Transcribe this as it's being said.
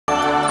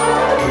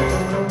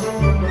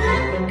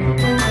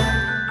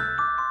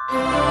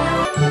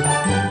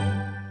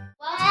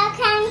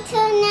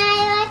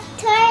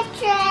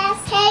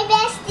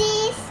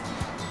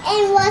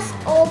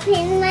Let's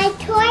open my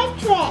toy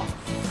trip.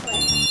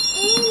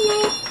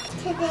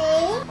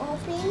 Today,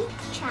 open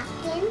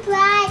Shopkins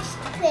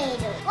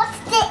Play-Doh. Let's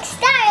get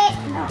started.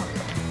 No.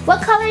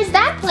 What color is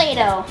that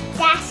Play-Doh?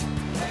 That's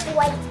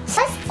white.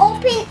 Let's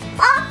open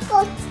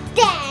all of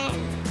them.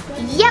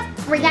 Yep,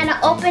 we're gonna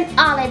open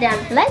all of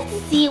them. Let's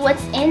see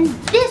what's in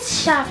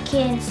this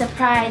Shopkins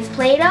surprise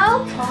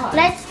Play-Doh.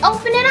 Let's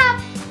open it up.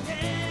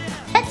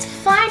 Let's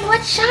find what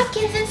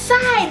Shopkins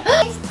inside.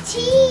 It's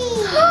tea.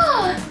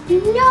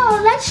 No,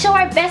 let's show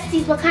our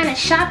besties what kind of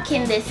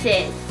Shopkin this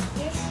is.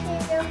 This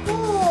is a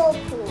whirlpool.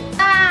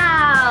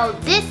 Wow,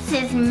 this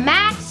is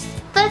Max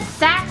the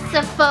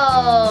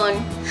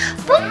saxophone.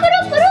 What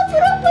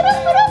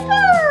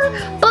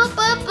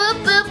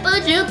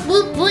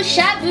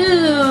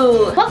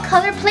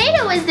color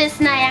Play-Doh is this,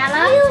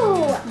 Nyala?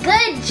 Blue.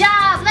 Good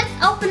job. Let's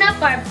open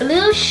up our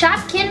blue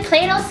Shopkin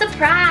Play-Doh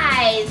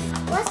surprise.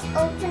 Let's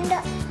open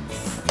the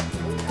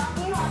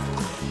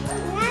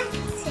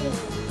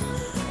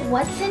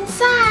What's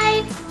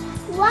inside?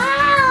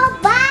 Wow,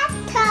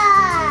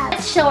 bathtub.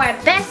 Let's show our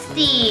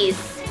besties.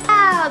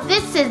 Wow,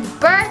 this is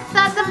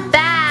Bertha the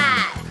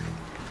bat.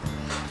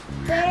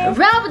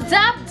 Rub a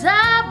dub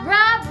dub,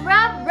 rub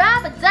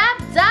a dub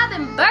dub,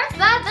 and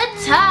Bertha the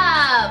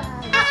tub.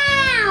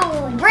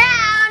 Ow!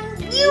 Brown,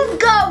 you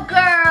go,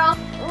 girl.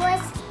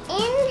 What's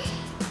in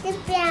the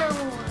brown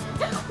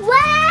one?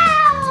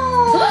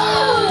 Wow!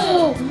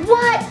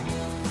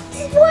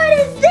 What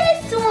is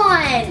this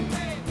one?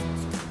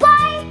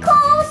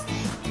 Sparkles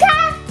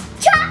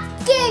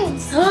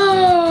Shopkins.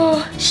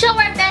 Show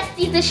our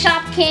besties the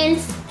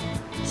Shopkins.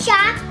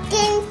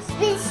 Shopkins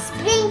with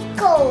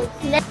sprinkles.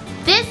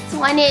 This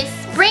one is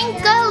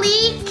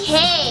Sprinkly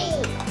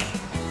Cake.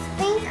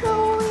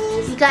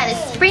 Sprinkles. You got a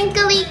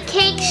Sprinkly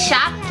Cake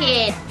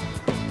Shopkin.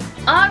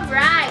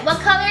 Alright, what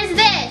color is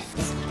this?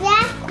 This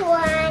black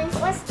one.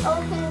 Let's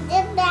open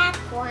the black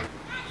one.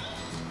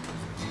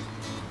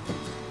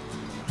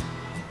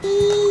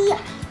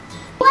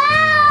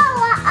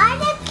 Wow,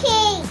 other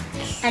cakes.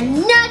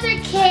 Another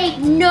cake,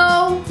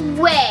 no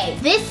way.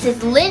 This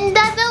is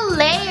Linda the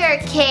Layer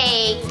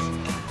Cake.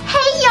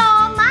 Hey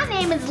y'all, my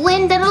name is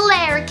Linda the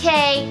Layer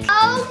Cake.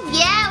 Oh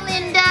yeah,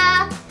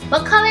 Linda.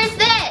 What color is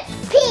this?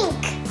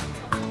 Pink.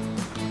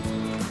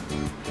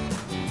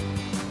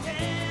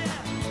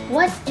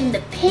 What's in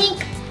the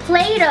pink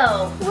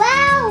Play-Doh?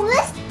 Wow,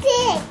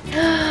 lipstick.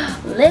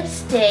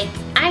 Lipstick.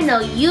 I know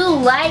you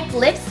like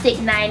lipstick,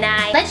 Nai.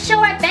 Let's show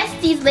our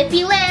besties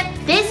Lippy Lip.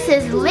 This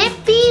is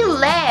Lippy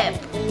Lip.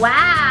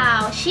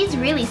 Wow, she's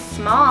really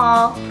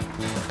small.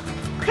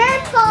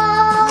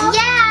 Purple.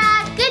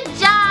 Yeah, good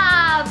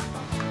job.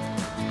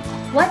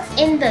 What's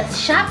in the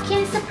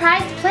Shopkins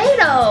surprise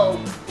Play-Doh?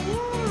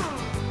 Yeah.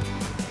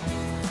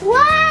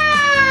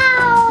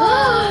 Wow.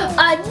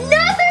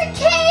 Another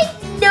cake?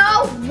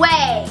 No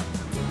way.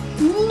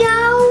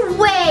 No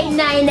way,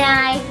 Nai.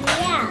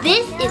 Yeah.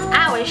 This is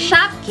our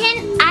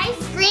Shopkin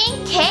ice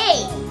cream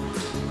cake.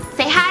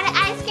 Say hi to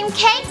ice cream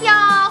cake,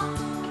 y'all.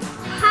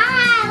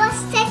 Hi,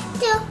 let's take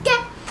the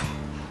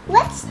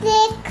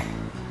lipstick.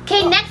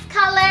 Okay, next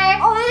color.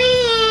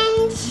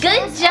 Orange.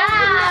 Good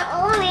job.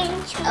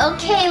 Orange.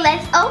 Okay,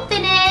 let's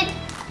open it.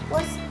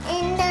 What's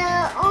in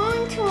the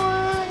orange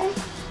one?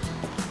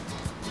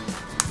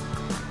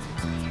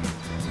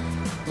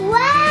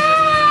 Wow.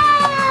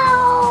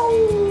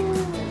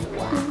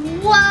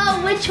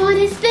 Whoa, which one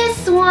is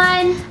this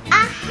one?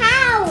 A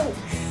house.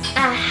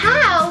 A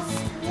house?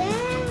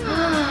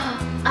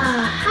 Yeah. A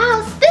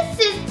house? This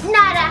is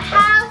not a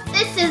house.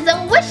 This is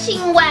a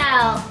wishing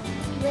well.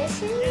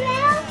 Wishing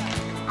well?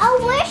 A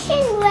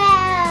wishing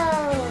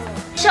well.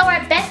 Show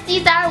our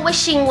besties our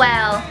wishing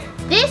well.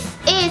 This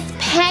is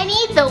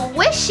Penny the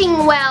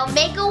wishing well.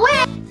 Make a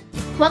wish.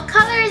 What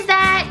color is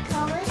that?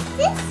 What is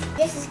this?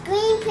 This is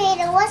green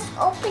Play-Doh. Let's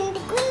open the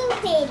green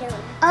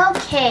Play-Doh.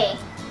 Okay.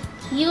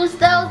 Use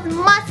those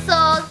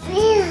muscles.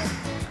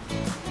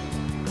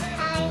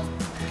 Hi.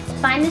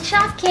 Find the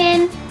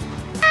Shopkin.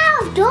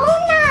 Ow,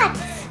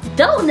 donuts.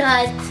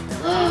 Donut.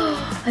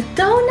 A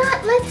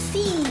donut? Let's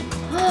see.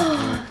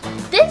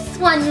 This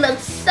one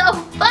looks so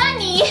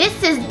funny.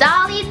 This is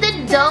Dolly the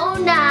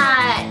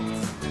donut.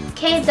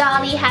 Okay,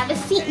 Dolly, have a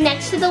seat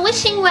next to the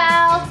wishing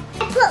well.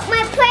 I put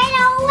my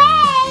Play-Doh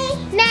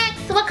away.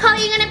 Next, what color are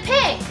you gonna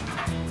pick?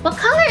 What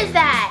color is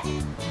that?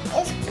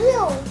 It's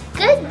blue.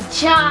 Good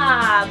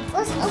job.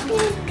 Let's open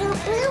the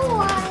blue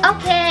one.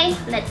 Okay,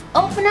 let's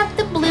open up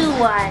the blue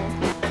one.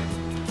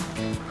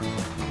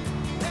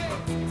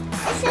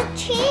 It's a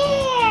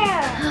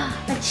chair.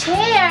 A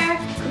chair?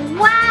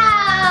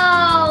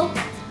 Wow!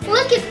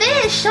 Look at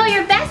this. Show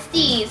your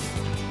besties.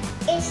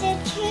 It's a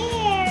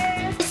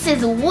chair. This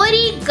is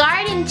Woody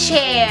Garden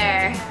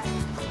Chair.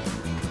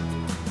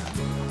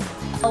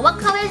 What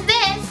color is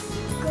this?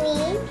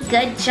 Green.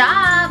 Good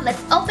job.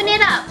 Let's open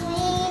it up.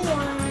 Green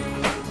one.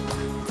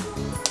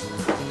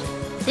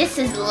 This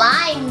is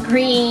Lime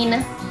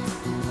Green.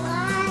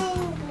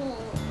 Lime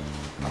green.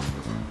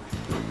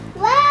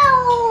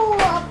 Wow,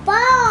 a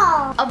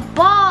ball. A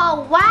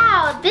ball.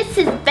 Wow, this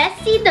is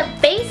Bessie the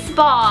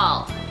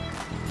baseball.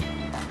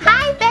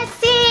 Hi,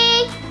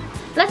 Bessie.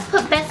 Let's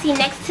put Bessie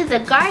next to the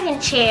garden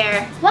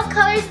chair. What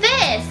color is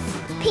this?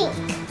 Pink.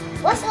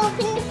 Let's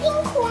open the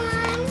pink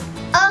one.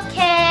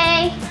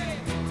 Okay.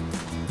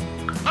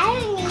 I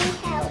don't need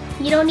help.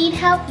 You don't need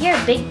help? You're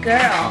a big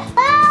girl.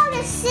 Oh,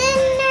 the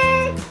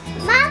center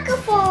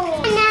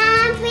microphone.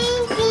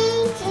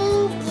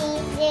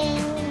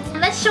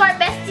 Let's show our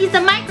besties a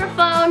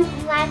microphone.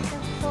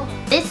 Microphone.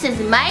 This is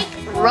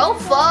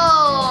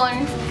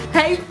microphone.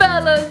 Hey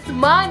fellas,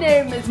 my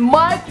name is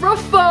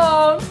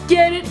Microphone.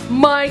 Get it?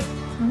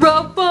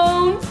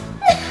 Microphone.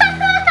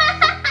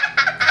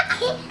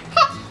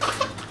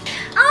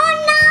 Oh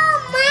no,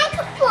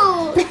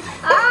 microphone.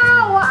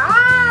 Ow,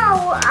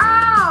 ow,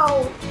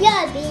 ow.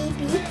 Yeah,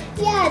 baby.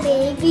 Yeah,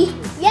 baby.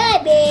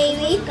 Yeah,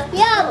 baby.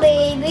 Yeah,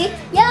 baby.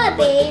 Yeah,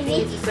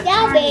 baby.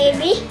 Yeah,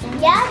 baby.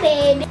 Yeah,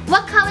 baby.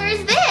 What color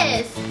is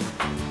this?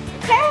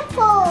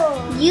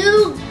 Purple.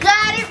 You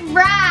got it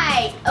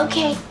right.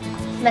 Okay,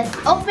 let's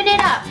open it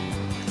up.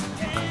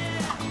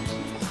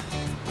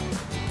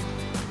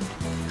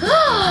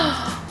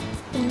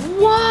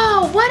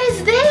 Whoa, what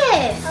is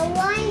this? A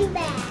wine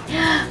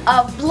bag.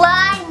 A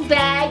blind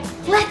bag.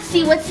 Let's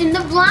see what's in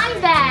the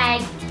blind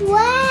bag.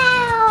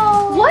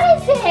 Wow. What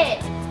is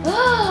it? A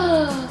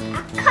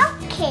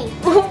cupcake.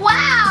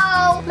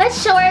 Wow.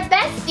 Let's show our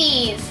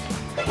besties.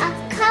 A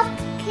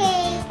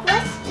cupcake.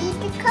 Let's eat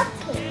the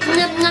cupcake.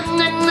 Nom, nom,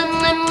 nom, nom,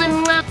 nom,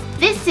 nom, nom.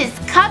 This is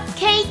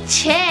Cupcake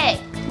Chick.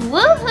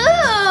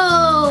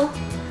 Woohoo!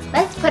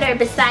 Let's put her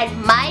beside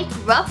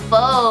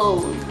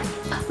microphone.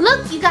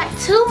 Look, you got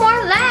 2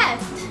 more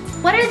left.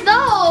 What are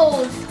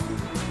those?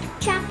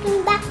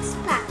 Chopping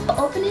backpack.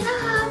 Open it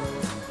up.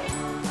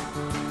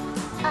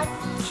 A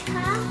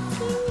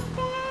chopping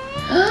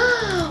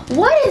bag.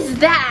 What is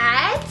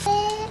that?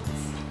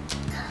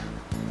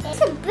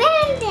 It's a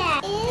brand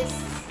bag.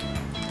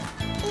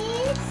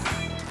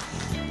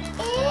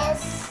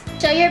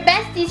 Show your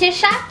besties your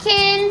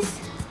Shopkins.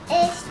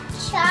 It's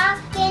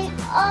chopping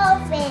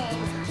oven.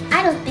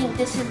 I don't think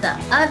this is the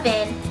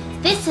oven.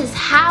 This is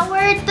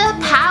Howard the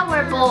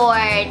Power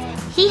Board.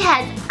 He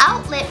has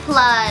outlet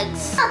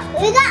plugs. Look,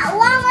 we got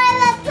one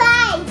more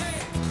place.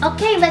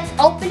 Okay, let's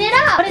open it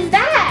up. What is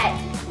that?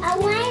 A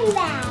wine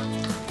bag.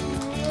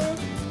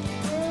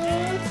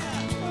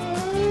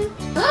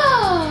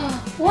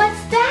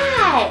 What's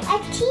that? A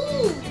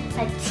tea.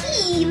 A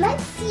tea.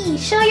 Let's see.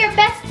 Show your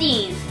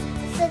besties.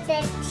 So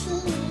the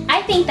tea.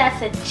 I think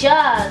that's a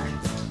jug.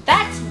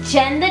 That's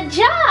Jen the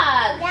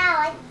jug. Now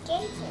I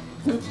drink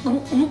it.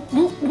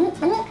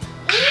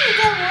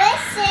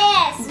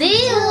 Delicious.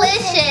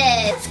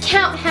 Delicious. Let's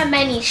count how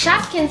many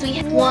Shopkins we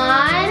have.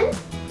 1,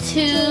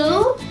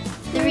 2,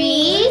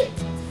 3,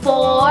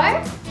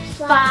 4,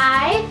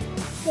 5,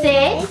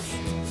 6,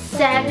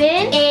 7,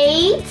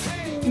 8,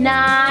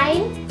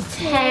 9,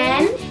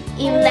 10,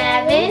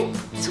 11,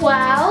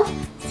 12,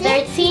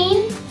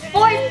 13,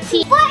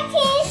 14. 14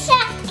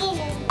 Shopkins.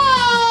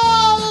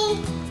 Yay!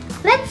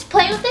 Let's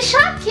play with the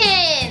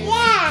Shopkins.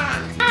 Yeah.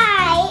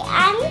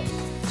 I'm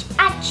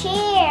a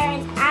chair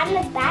and I'm a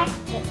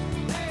basket.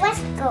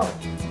 Let's go.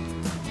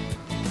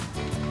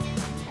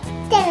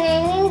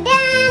 Dun,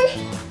 dun.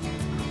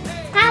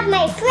 Have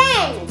my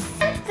friends.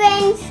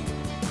 Friends.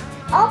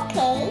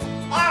 Okay.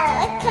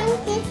 Let's come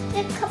to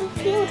the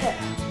computer.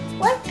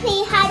 Let's play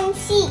hide and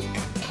seek.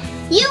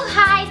 You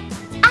hide.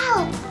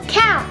 I'll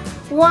count.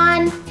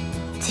 1,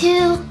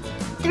 2,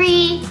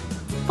 3,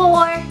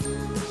 4,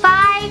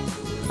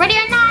 5. Ready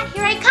or not,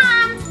 here I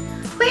come.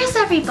 Where's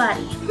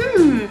everybody?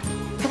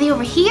 Are they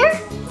over here?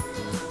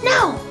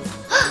 No.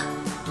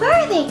 Where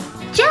are they?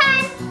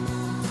 Jen?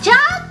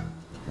 Jug?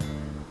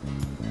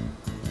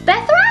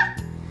 Bethra?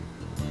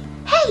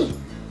 Hey,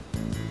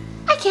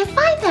 I can't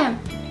find them.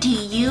 Do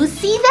you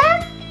see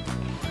them?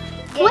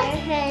 What?